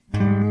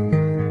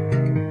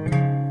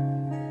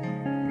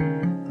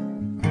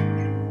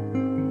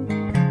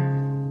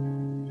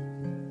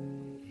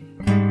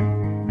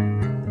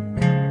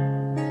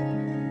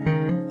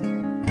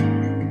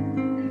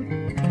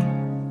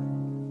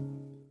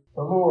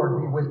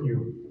Lord be with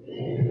you.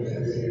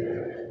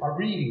 A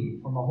reading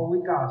from the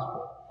Holy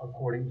Gospel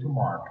according to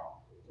Mark.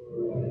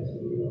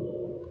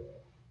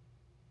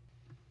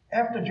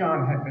 After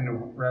John had been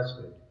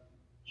arrested,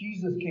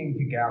 Jesus came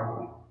to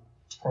Galilee,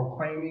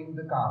 proclaiming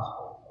the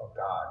gospel of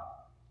God.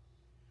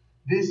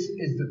 This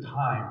is the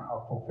time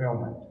of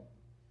fulfillment.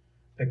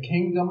 The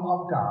kingdom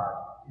of God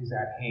is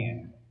at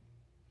hand.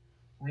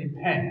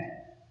 Repent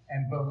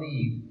and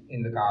believe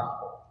in the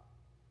gospel.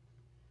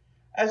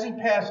 As he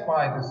passed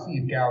by the Sea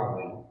of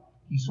Galilee,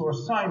 he saw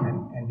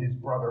Simon and his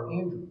brother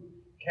Andrew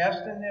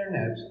casting their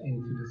nets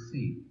into the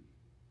sea.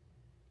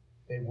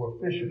 They were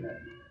fishermen.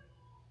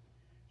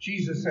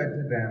 Jesus said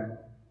to them,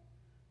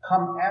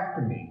 "Come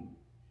after me,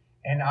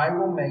 and I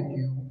will make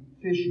you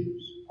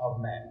fishers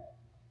of men."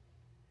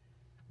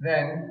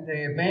 Then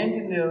they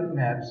abandoned their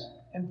nets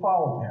and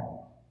followed him.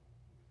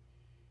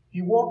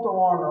 He walked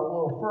along a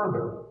little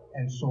further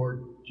and saw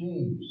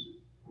James,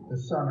 the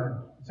son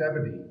of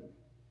Zebedee,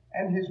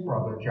 and his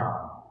brother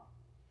John.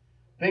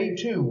 They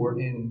too were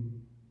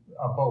in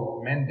a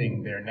boat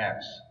mending their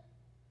nets.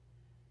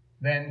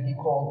 Then he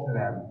called to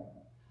them.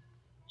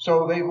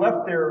 So they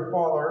left their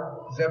father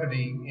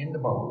Zebedee in the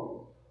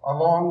boat,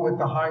 along with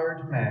the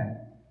hired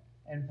men,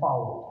 and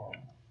followed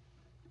him.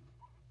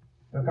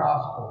 The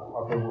Gospel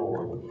of the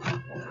Lord.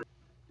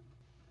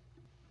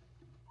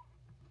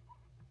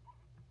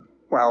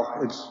 Well,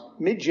 it's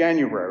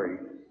mid-January,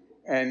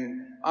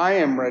 and I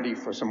am ready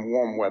for some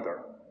warm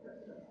weather,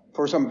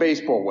 for some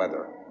baseball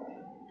weather.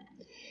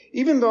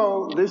 Even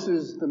though this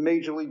is the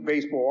Major League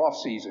Baseball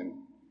offseason,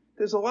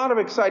 there's a lot of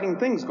exciting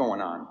things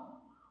going on.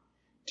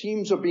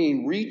 Teams are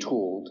being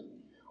retooled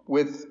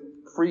with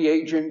free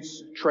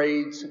agents,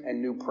 trades,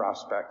 and new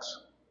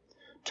prospects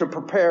to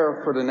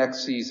prepare for the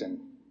next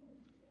season.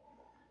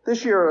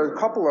 This year, a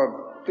couple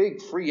of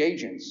big free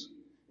agents,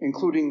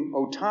 including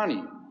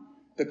Ohtani,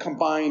 the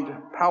combined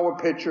power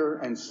pitcher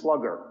and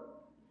slugger,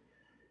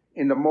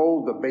 in the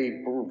mold of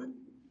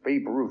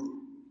Babe Ruth.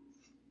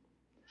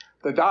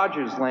 The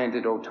Dodgers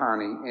landed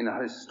Ohtani in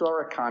a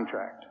historic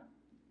contract.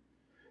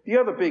 The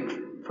other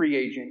big free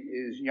agent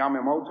is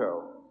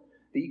Yamamoto,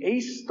 the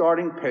ace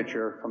starting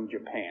pitcher from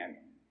Japan.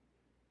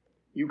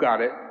 You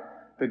got it.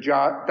 The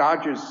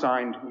Dodgers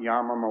signed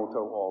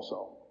Yamamoto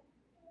also.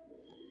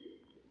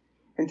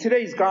 In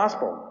today's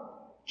gospel,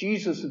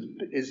 Jesus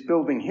is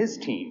building his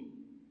team.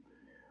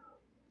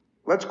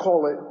 Let's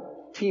call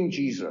it Team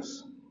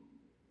Jesus.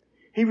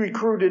 He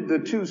recruited the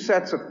two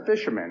sets of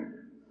fishermen,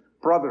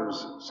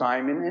 brothers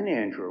Simon and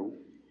Andrew,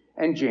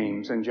 and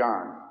James and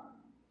John.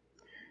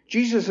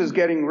 Jesus is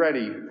getting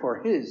ready for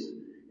his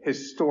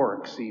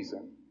historic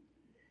season,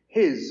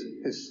 his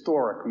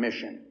historic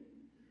mission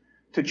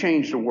to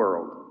change the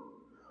world.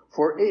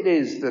 For it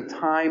is the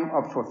time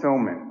of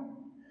fulfillment.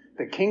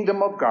 The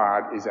kingdom of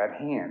God is at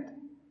hand.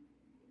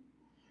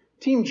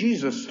 Team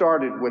Jesus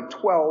started with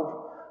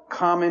 12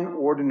 common,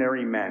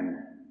 ordinary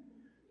men,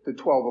 the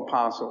 12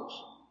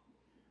 apostles,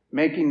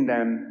 making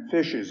them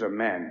fishers of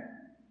men.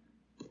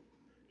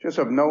 Just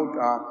of note,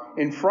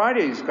 in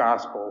Friday's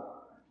gospel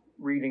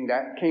reading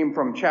that came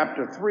from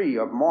chapter 3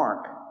 of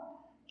Mark,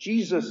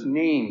 Jesus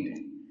named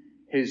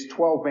his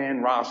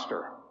 12-man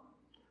roster,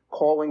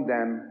 calling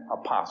them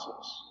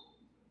apostles.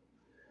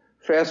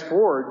 Fast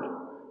forward,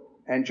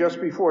 and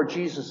just before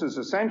Jesus'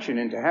 ascension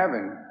into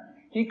heaven,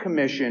 he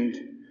commissioned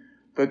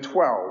the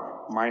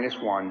 12, minus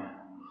one,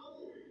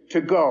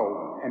 to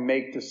go and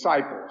make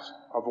disciples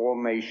of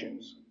all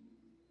nations.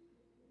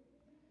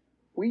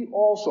 We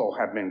also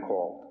have been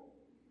called.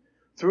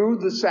 Through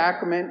the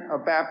sacrament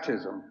of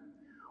baptism,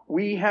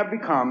 we have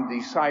become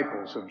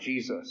disciples of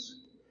Jesus,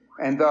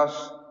 and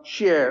thus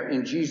share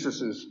in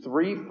Jesus'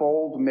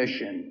 threefold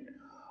mission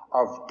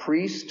of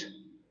priest,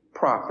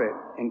 prophet,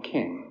 and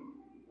king.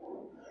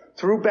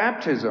 Through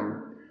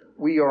baptism,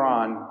 we are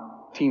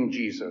on Team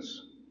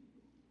Jesus.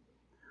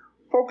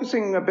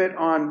 Focusing a bit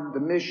on the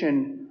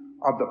mission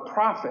of the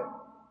prophet,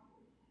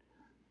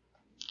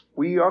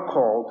 we are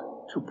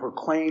called to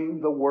proclaim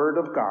the word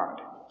of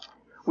God.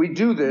 We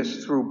do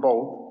this through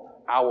both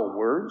our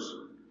words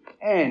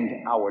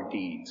and our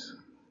deeds.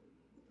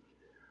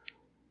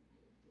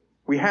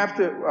 Do we have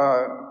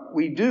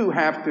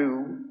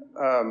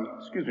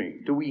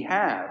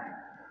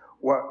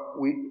what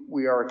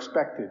we are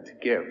expected to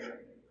give?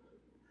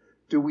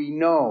 Do we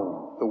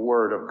know the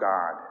Word of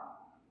God?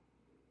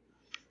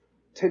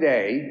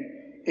 Today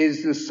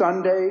is the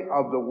Sunday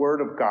of the Word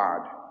of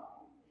God.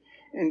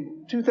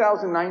 In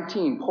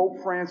 2019,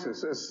 Pope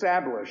Francis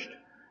established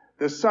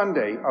the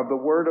Sunday of the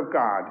Word of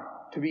God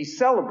to be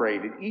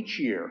celebrated each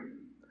year.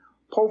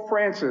 Pope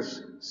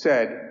Francis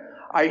said,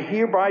 "I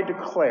hereby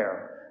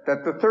declare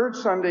that the third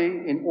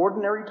Sunday in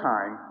ordinary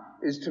time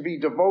is to be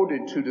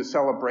devoted to the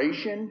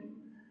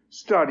celebration,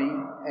 study,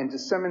 and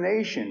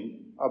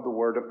dissemination of the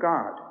Word of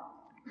God."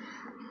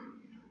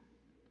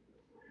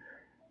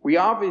 We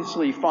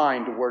obviously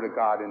find the Word of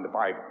God in the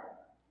Bible.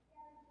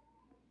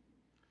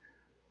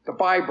 The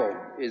Bible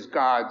is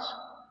God's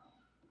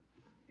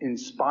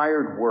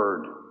inspired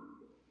word.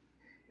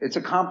 It's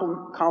a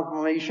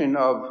compilation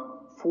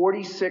of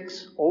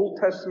 46 Old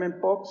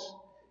Testament books,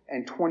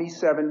 and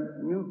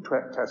 27 New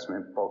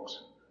Testament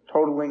books,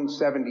 totaling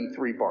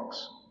 73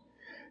 books.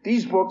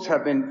 These books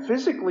have been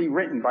physically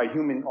written by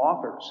human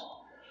authors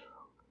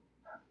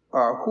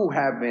who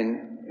have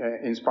been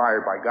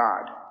inspired by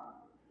God.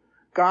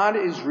 God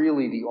is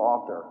really the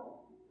author.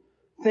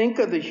 Think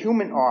of the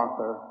human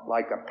author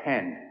like a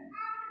pen,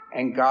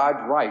 and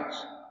God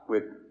writes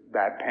with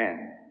that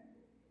pen.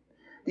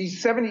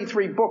 These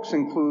 73 books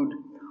include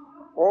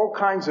all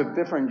kinds of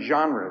different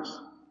genres.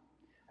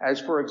 As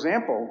for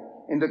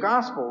example, in the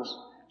Gospels,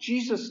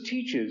 Jesus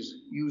teaches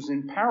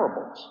using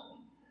parables,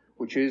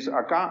 which is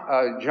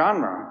a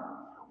genre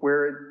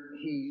where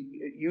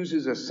he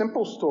uses a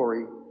simple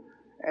story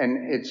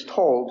and it's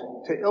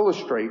told to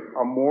illustrate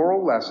a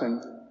moral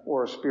lesson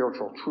or a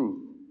spiritual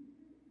truth.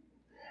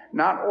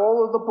 Not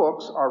all of the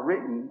books are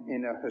written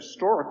in a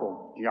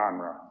historical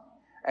genre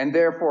and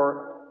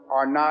therefore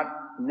are not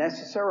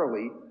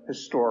necessarily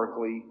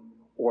historically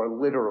or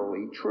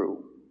literally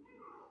true,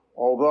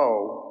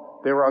 although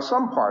there are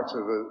some parts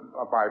of the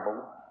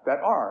Bible that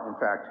are, in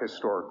fact,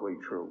 historically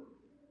true.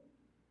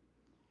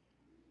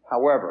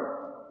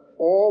 However,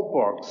 all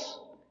books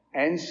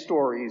and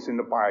stories in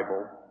the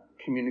Bible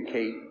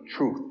communicate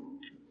truth.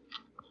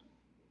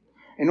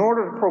 In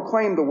order to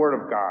proclaim the Word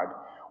of God,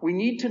 we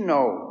need to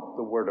know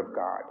the Word of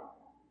God.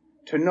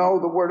 To know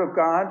the Word of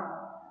God,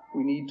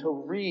 we need to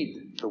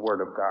read the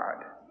Word of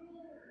God.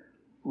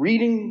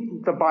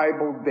 Reading the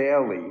Bible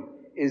daily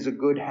is a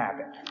good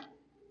habit.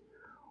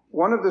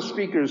 One of the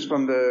speakers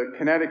from the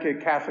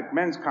Connecticut Catholic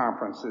Men's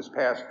Conference this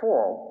past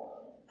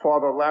fall,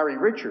 Father Larry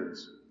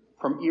Richards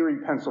from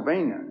Erie,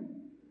 Pennsylvania,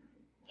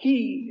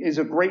 he is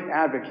a great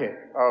advocate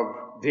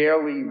of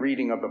daily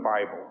reading of the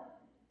Bible.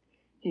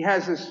 He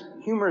has this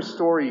humorous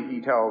story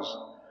he tells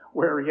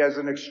where he has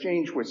an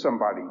exchange with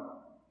somebody.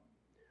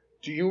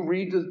 Do you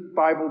read the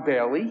Bible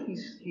daily?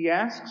 He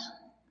asks.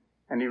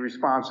 And he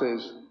responds,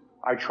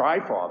 I try,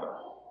 Father.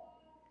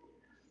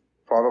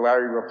 Father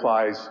Larry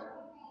replies,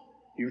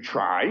 you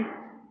try?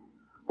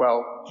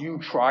 Well, do you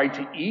try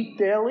to eat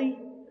daily?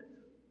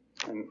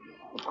 And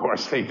of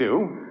course they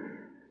do.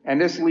 And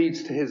this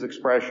leads to his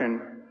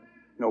expression,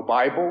 no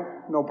Bible,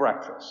 no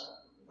breakfast.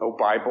 No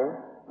Bible,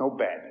 no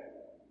bed.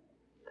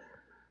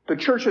 The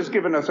church has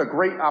given us a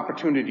great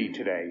opportunity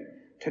today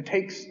to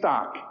take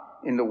stock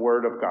in the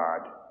Word of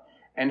God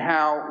and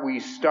how we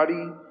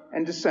study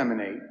and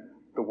disseminate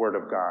the Word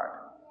of God.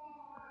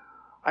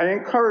 I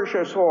encourage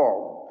us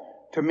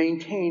all to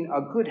maintain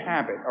a good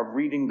habit of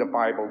reading the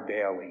Bible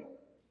daily.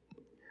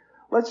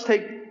 Let's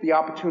take the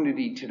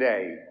opportunity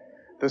today,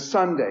 the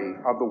Sunday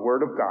of the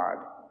Word of God,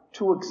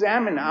 to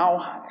examine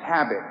our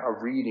habit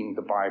of reading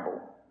the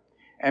Bible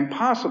and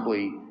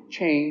possibly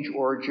change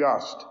or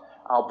adjust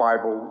our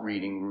Bible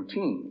reading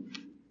routine.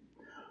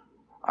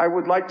 I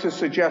would like to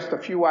suggest a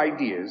few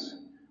ideas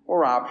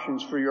or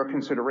options for your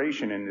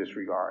consideration in this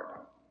regard.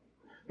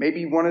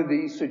 Maybe one of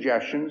these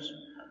suggestions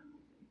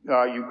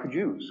you could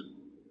use.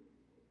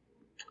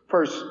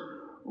 First,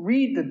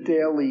 read the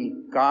daily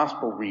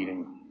gospel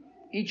reading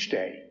each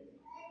day.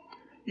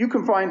 You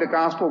can find a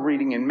gospel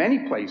reading in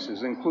many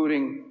places,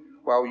 including,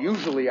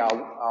 usually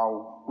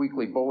our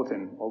weekly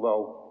bulletin,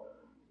 although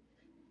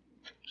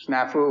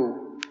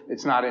snafu,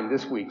 it's not in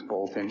this week's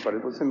bulletin, but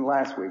it was in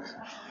last week's,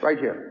 right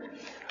here.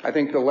 I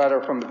think the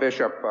letter from the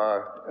bishop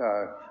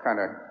kind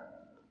of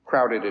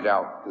crowded it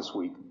out this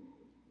week.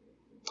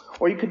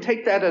 Or you could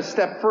take that a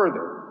step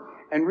further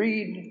and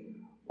read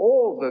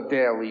all the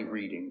daily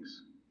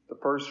readings, the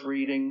first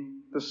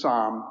reading, the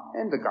psalm,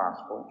 and the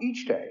gospel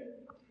each day.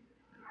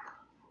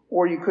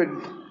 Or you could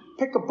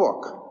pick a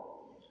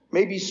book,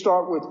 maybe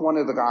start with one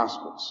of the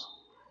gospels,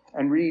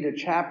 and read a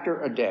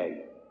chapter a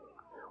day.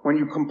 When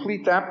you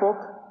complete that book,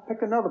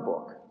 pick another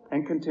book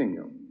and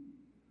continue.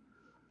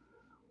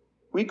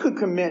 We could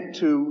commit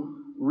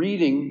to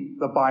reading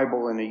the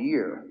Bible in a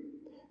year.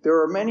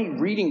 There are many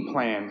reading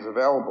plans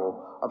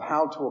available of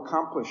how to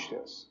accomplish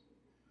this.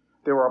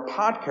 There are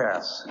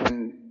podcasts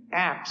and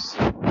apps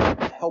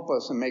that help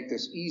us and make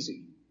this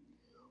easy.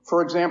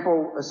 For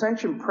example,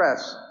 Ascension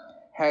Press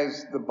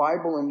has the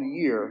Bible in a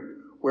year,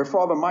 where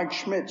Father Mike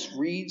Schmitz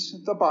reads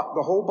the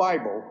whole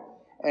Bible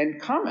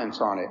and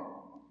comments on it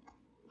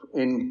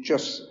in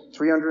just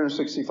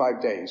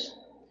 365 days.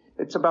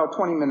 It's about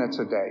 20 minutes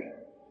a day.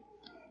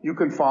 You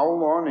can follow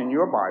along in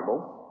your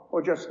Bible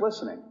or just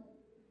listening.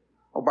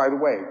 Oh, by the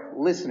way,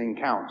 listening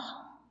counts.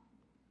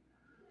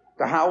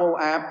 The Hallow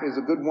app is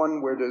a good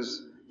one where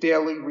there's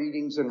daily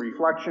readings and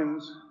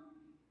reflections.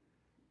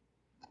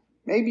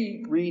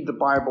 Maybe read the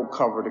Bible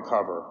cover to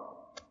cover,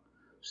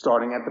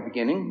 starting at the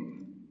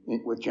beginning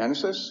with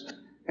Genesis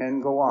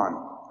and go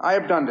on. I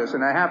have done this,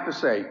 and I have to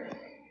say,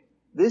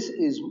 this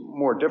is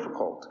more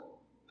difficult.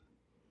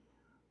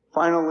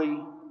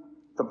 Finally,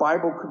 the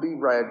Bible could be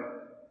read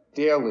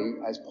daily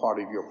as part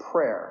of your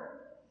prayer.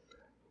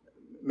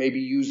 Maybe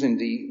using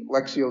the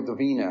Lectio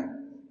Divina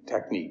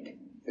technique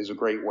is a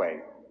great way.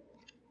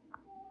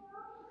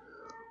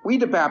 We,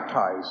 the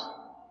baptized,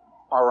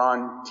 are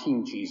on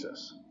Team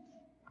Jesus.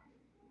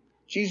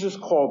 Jesus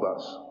called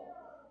us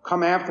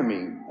Come after me,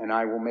 and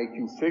I will make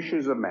you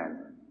fishers of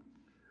men.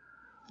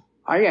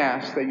 I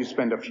ask that you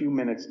spend a few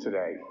minutes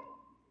today,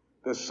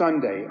 the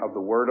Sunday of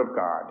the Word of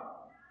God,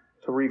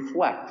 to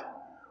reflect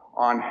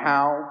on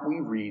how we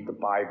read the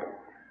Bible.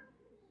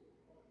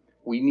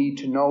 We need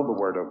to know the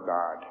Word of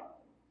God.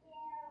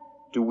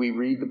 Do we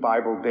read the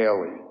Bible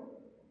daily?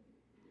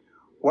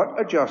 What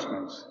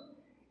adjustments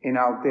in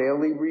our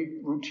daily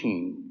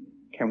routine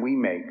can we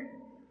make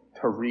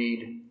to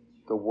read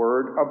the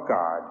Word of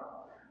God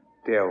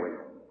daily?